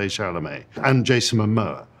got Timothée Chalamet, and Jason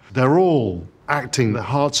Momoa. They're all acting their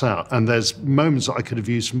hearts out, and there's moments that I could have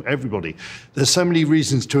used from everybody. There's so many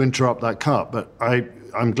reasons to interrupt that cut, but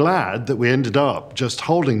I'm glad that we ended up just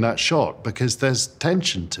holding that shot because there's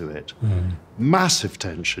tension to it. Massive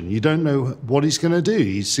tension. You don't know what he's going to do.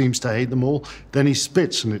 He seems to hate them all. Then he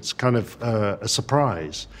spits, and it's kind of a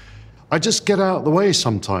surprise. I just get out of the way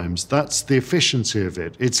sometimes. That's the efficiency of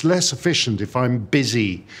it. It's less efficient if I'm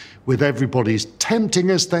busy with everybody, as tempting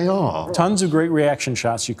as they are. Tons of great reaction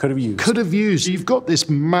shots you could have used. Could have used. You've got this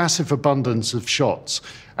massive abundance of shots.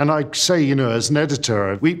 And I say, you know, as an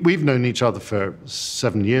editor, we've known each other for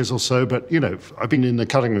 7 years or so, but, you know, I've been in the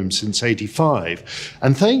cutting room since '85.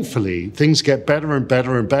 And thankfully, things get better and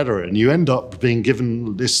better and better, and you end up being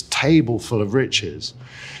given this table full of riches.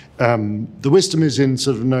 The wisdom is in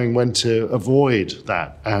sort of knowing when to avoid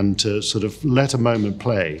that and to sort of let a moment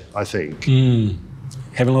play, I think.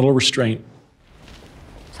 Having a little restraint.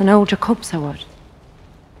 So no Jacobs, or what?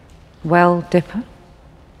 Well, Dipper?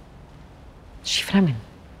 Is she Fleming?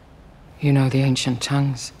 You know the ancient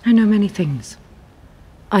tongues. I know many things.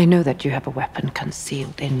 I know that you have a weapon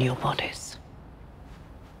concealed in your bodies.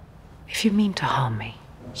 If you mean to harm me.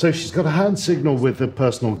 So she's got a hand signal with the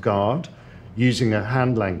personal guard, using a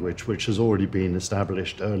hand language which has already been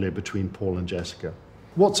established earlier between Paul and Jessica.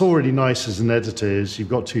 What's already nice as an editor is you've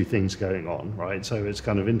got two things going on, right? So it's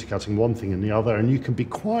kind of intercutting one thing and the other, and you can be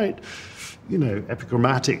quite, you know,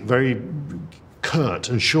 epigrammatic, very curt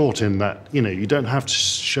and short in that, you know, you don't have to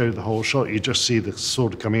show the whole shot, you just see the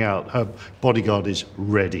sword coming out. Her bodyguard is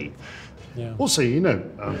ready. Yeah. Also, you know,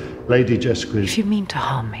 Lady Jessica is If you mean to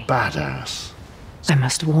harm me, badass. I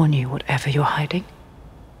must warn you, whatever you're hiding,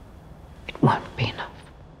 it won't be enough.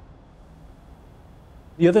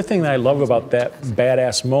 The other thing that I love about that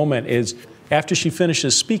badass moment is after she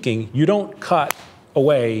finishes speaking, you don't cut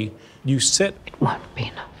away, you sit It won't be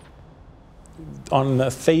enough. on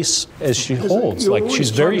the face as she holds, like she's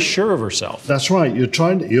very sure of herself. That's right.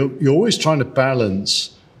 You're always trying to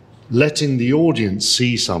balance letting the audience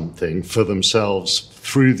see something for themselves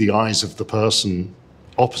through the eyes of the person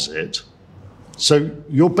opposite. So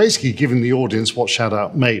you're basically giving the audience what Shout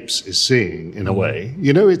Out Mapes is seeing in a way.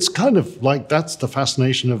 You know, it's kind of like that's the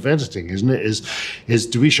fascination of editing, isn't it? Is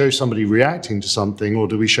do we show somebody reacting to something or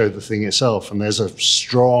do we show the thing itself? And there's a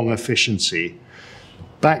strong efficiency.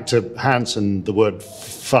 Back to Hansen, the word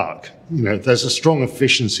fuck, you know, there's a strong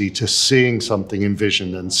efficiency to seeing something in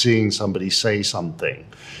vision and seeing somebody say something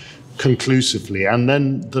conclusively. And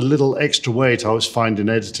then the little extra weight I always find in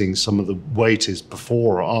editing, some of the weight is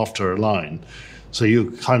before or after a line. So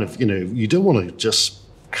you kind of, you know, you don't want to just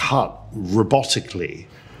cut robotically.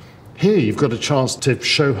 Here you've got a chance to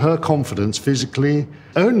show her confidence physically.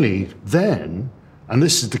 Only then, and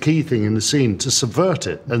this is the key thing in the scene, to subvert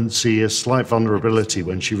it and see a slight vulnerability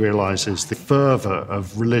when she realizes the fervor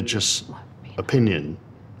of religious opinion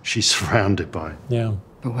she's surrounded by. Yeah.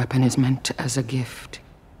 The weapon is meant as a gift.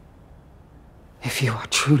 If you are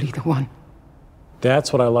truly the one.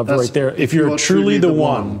 That's what I love right there. If you're truly the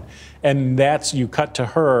one, and that's, you cut to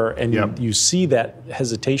her and you see that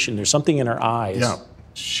hesitation. There's something in her eyes. Yeah.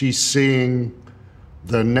 She's seeing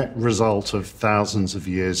the net result of thousands of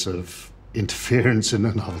years of interference in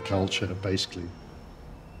another culture, basically.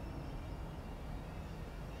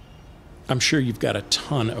 I'm sure you've got a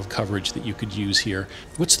ton of coverage that you could use here.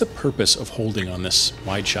 What's the purpose of holding on this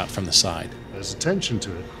wide shot from the side? There's a tension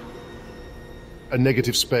to it. A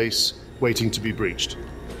negative space waiting to be breached.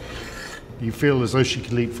 You feel as though she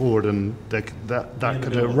could leap forward and that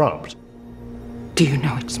could erupt. Do you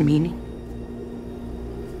know its meaning?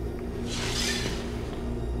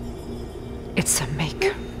 It's a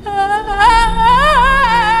maker.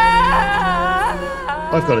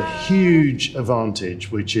 I've got a huge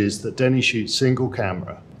advantage, which is that Denny shoots single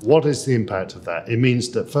camera. What is the impact of that? It means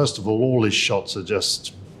that, first of all his shots are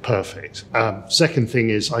just perfect. Second thing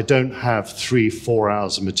is I don't have 3-4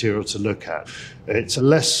 hours of material to look at. It's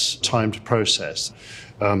less time to process.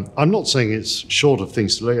 I'm not saying it's short of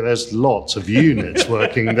things to look at. There's lots of units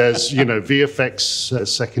working. There's, you know, VFX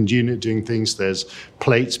second unit doing things. There's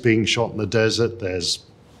plates being shot in the desert. There's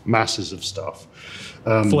masses of stuff.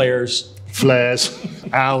 Flares,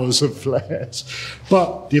 hours of flares.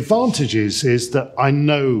 But the advantage is that I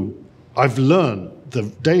know, I've learned the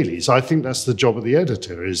dailies. I think that's the job of the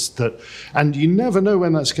editor, is that, and you never know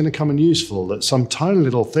when that's going to come in useful, that some tiny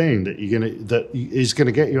little thing that is going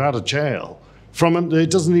to get you out of jail it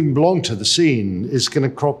doesn't even belong to the scene. It's going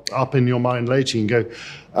to crop up in your mind later and go,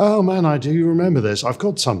 oh man, I do remember this. I've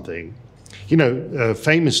got something. You know,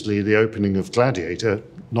 famously, the opening of Gladiator,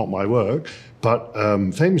 not my work, but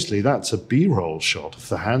famously, that's a B-roll shot of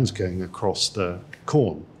the hands going across the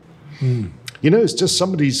corn. You know, it's just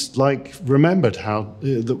somebody's like remembered how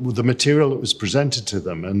the material that was presented to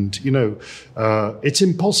them. And, you know, it's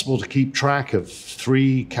impossible to keep track of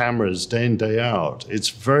 3 cameras day in, day out. It's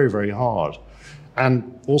very, very hard.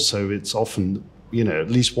 And also it's often, you know,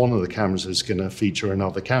 at least one of the cameras is going to feature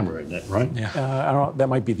another camera in it, right? Yeah. I don't know, that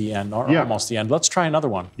might be the end, or almost the end. Let's try another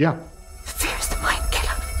one. Yeah. Fear is the mind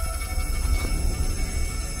killer.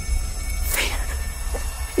 Fear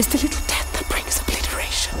is the little death that brings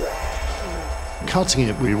obliteration. Cutting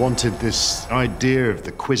it, we wanted this idea of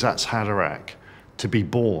the Kwisatz Haderach to be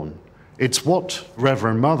born. It's what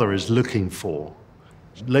Reverend Mother is looking for.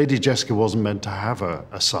 Lady Jessica wasn't meant to have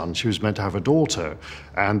a son, she was meant to have a daughter.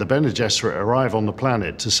 And the Bene Gesserit arrive on the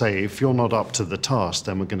planet to say, if you're not up to the task,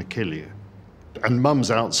 then we're going to kill you. And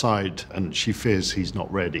Mum's outside, and she fears he's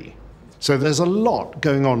not ready. So there's a lot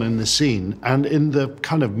going on in the scene, and in the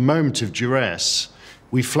kind of moment of duress,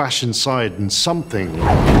 we flash inside and something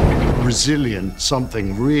resilient,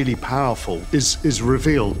 something really powerful is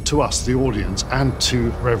revealed to us, the audience, and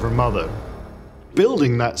to Reverend Mother.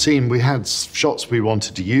 Building that scene, we had shots we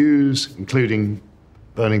wanted to use, including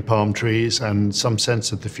burning palm trees and some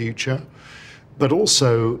sense of the future. But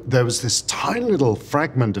also, there was this tiny little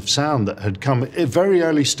fragment of sound that had come at very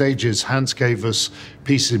early stages. Hans gave us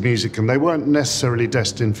pieces of music, and they weren't necessarily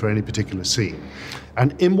destined for any particular scene.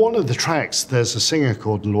 And in one of the tracks, there's a singer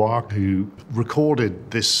called Loire who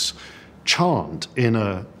recorded this chant in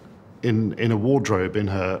a wardrobe in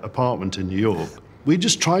her apartment in New York. We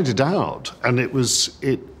just tried it out, and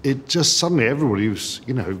it just suddenly everybody was,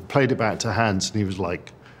 you know, played it back to Hans, and he was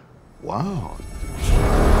like, wow.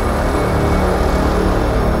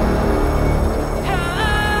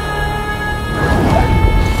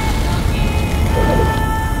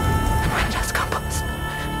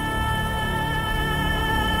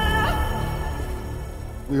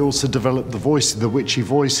 We also developed the voice, the witchy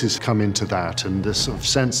voices come into that, and this sort of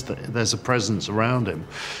sense that there's a presence around him.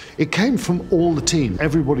 It came from all the team,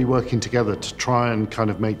 everybody working together to try and kind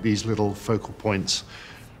of make these little focal points,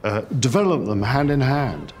 develop them hand in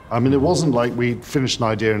hand. I mean, it wasn't like we finished an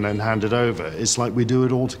idea and then hand it over. It's like we do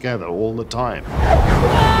it all together, all the time.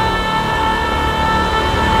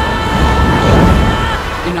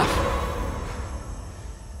 Enough.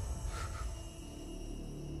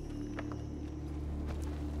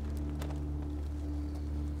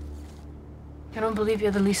 I don't believe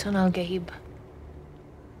you're the Lisan al-Gaib.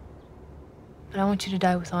 But I want you to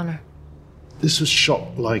die with honor. This was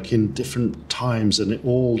shot like in different times, and it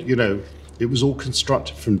all, you know, it was all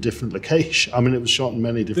constructed from different locations. I mean, it was shot in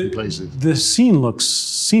many different places. The scene looks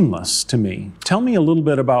seamless to me. Tell me a little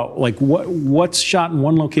bit about like what's shot in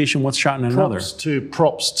one location, what's shot in another.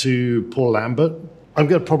 Props to Paul Lambert. I'm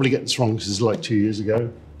going to probably get this wrong because it's like 2 years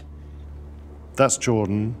ago. That's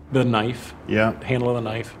Jordan. The knife. Yeah. Handle of the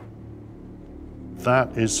knife.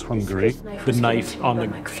 That is Hungary. The knife on the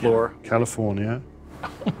floor. California.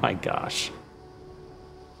 Oh my gosh.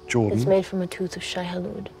 Jordan. It's made from a tooth of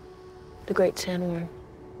Shai-Hulud, the great sandworm.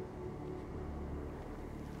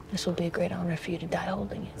 This will be a great honor for you to die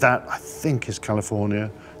holding it. That, I think, is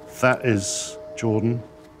California. That is Jordan.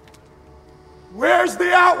 Where's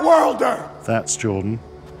the Outworlder? That's Jordan.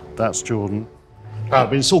 That's Jordan. I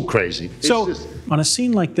mean, it's all crazy. So, on a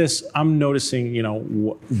scene like this, I'm noticing, you know,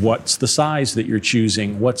 what's the size that you're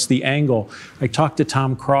choosing? What's the angle? I talked to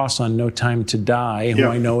Tom Cross on No Time to Die, who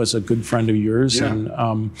I know is a good friend of yours. Yeah.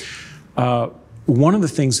 And one of the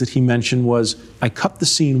things that he mentioned was, I cut the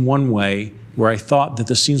scene one way where I thought that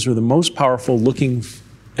the scenes were the most powerful looking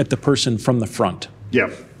at the person from the front. Yeah.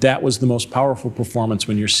 That was the most powerful performance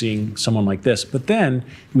when you're seeing someone like this. But then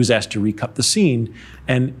he was asked to recut the scene,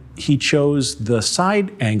 and he chose the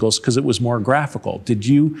side angles because it was more graphical. Do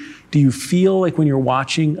you feel like when you're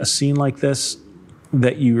watching a scene like this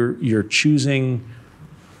that you're choosing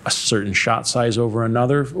a certain shot size over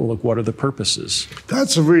another, or like what are the purposes?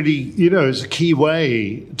 That's a really, you know, it's a key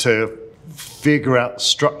way to figure out the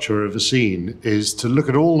structure of a scene is to look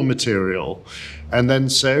at all the material and then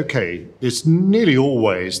say, okay, it's nearly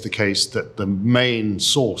always the case that the main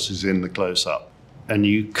source is in the close-up. And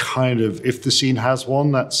you kind of, if the scene has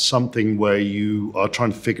one, that's something where you are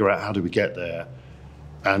trying to figure out how do we get there.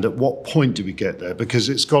 And at what point do we get there? Because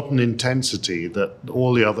it's got an intensity that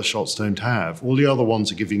all the other shots don't have. All the other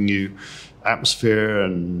ones are giving you atmosphere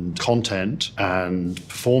and content and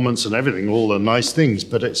performance and everything, all the nice things,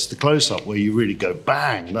 but it's the close-up where you really go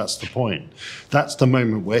bang, that's the point. That's the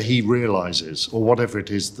moment where he realizes, or whatever it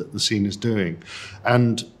is that the scene is doing.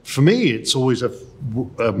 And for me, it's always a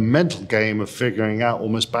mental game of figuring out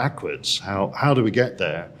almost backwards, how do we get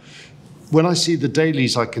there? When I see the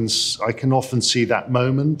dailies, I can often see that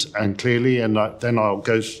moment and clearly, and then I'll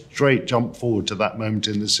go straight, jump forward to that moment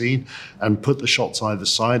in the scene and put the shots either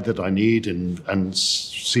side that I need and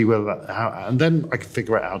see whether and then I can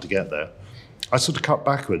figure out how to get there. I sort of cut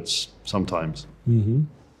backwards sometimes. Mm-hmm.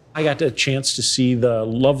 I got a chance to see the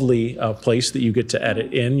lovely place that you get to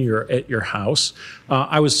edit in at your house.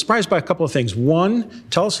 I was surprised by a couple of things. One,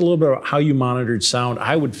 tell us a little bit about how you monitored sound.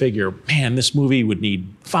 I would figure, man, this movie would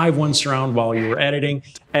need 5.1 surround while you were editing.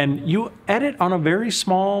 And you edit on a very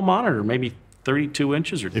small monitor, maybe 32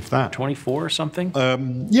 inches or if that. 24 or something?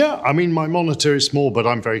 Yeah, I mean, my monitor is small, but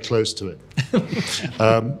I'm very close to it.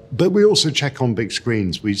 But we also check on big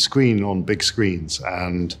screens. We screen on big screens,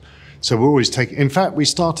 and so we're always taking, in fact, we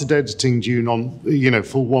started editing Dune on,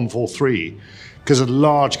 full 143, because a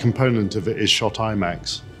large component of it is shot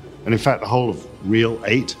IMAX. And in fact, the whole of Reel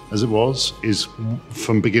 8, as it was, is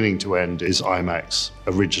from beginning to end is IMAX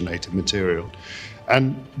originated material.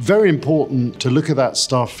 And very important to look at that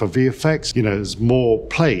stuff for VFX. There's more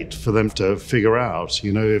plate for them to figure out.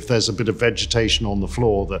 If there's a bit of vegetation on the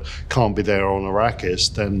floor that can't be there on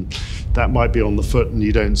Arrakis, then that might be on the foot and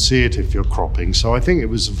you don't see it if you're cropping. So I think it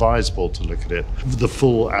was advisable to look at it, the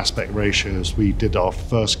full aspect ratio as we did our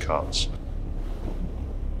first cuts.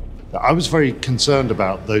 I was very concerned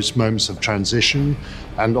about those moments of transition,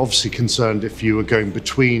 and obviously concerned if you were going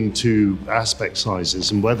between two aspect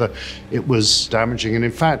sizes and whether it was damaging. And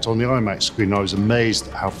in fact, on the IMAX screen, I was amazed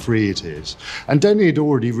at how free it is. And Denny had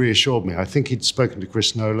already reassured me. I think he'd spoken to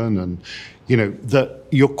Chris Nolan, and that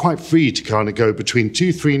you're quite free to kind of go between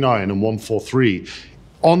 239 and 143.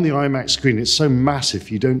 On the IMAX screen, it's so massive,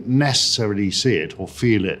 you don't necessarily see it or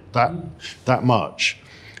feel it that much.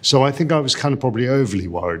 So I think I was kind of probably overly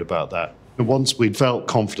worried about that. And once we'd felt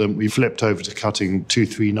confident, we flipped over to cutting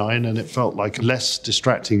 239, and it felt like a less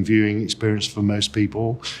distracting viewing experience for most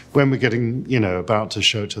people. When we're getting, about to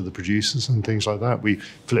show it to the producers and things like that, we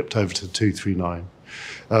flipped over to 239.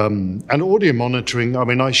 And audio monitoring, I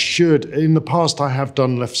mean, in the past I have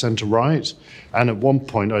done left, center, right, and at one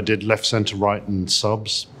point I did left, center, right and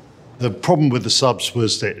subs. The problem with the subs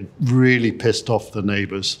was that it really pissed off the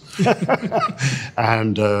neighbors.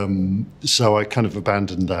 And so I kind of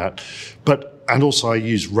abandoned that. And also I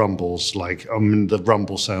use rumbles, the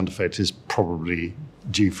rumble sound effect is probably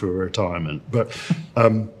due for retirement. But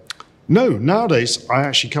no, nowadays I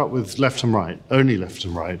actually cut with left and right, only left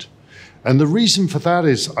and right. And the reason for that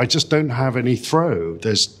is I just don't have any throw.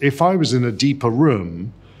 If I was in a deeper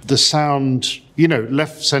room, the sound,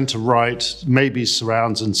 left, center, right, maybe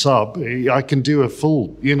surrounds and sub, I can do a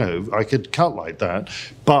full, I could cut like that.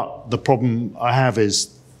 But the problem I have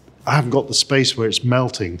is I haven't got the space where it's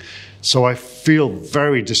melting. So I feel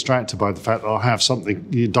very distracted by the fact that I'll have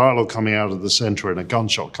dialogue coming out of the center and a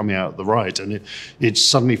gunshot coming out of the right. And it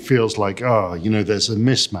suddenly feels like, there's a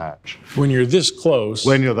mismatch. When you're this close.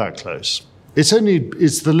 When you're that close. It's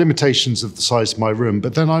the limitations of the size of my room.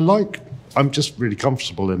 But then I'm just really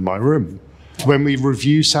comfortable in my room. When we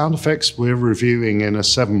review sound effects, we're reviewing in a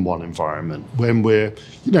 7.1 environment. When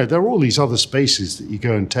there are all these other spaces that you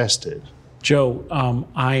go and test it. Joe,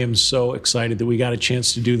 I am so excited that we got a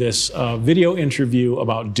chance to do this video interview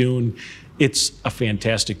about Dune. It's a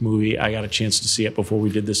fantastic movie. I got a chance to see it before we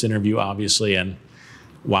did this interview, obviously, and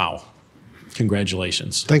wow,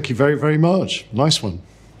 congratulations. Thank you very, very much. Nice one.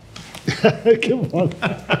 Come on.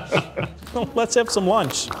 Well, let's have some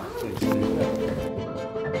lunch.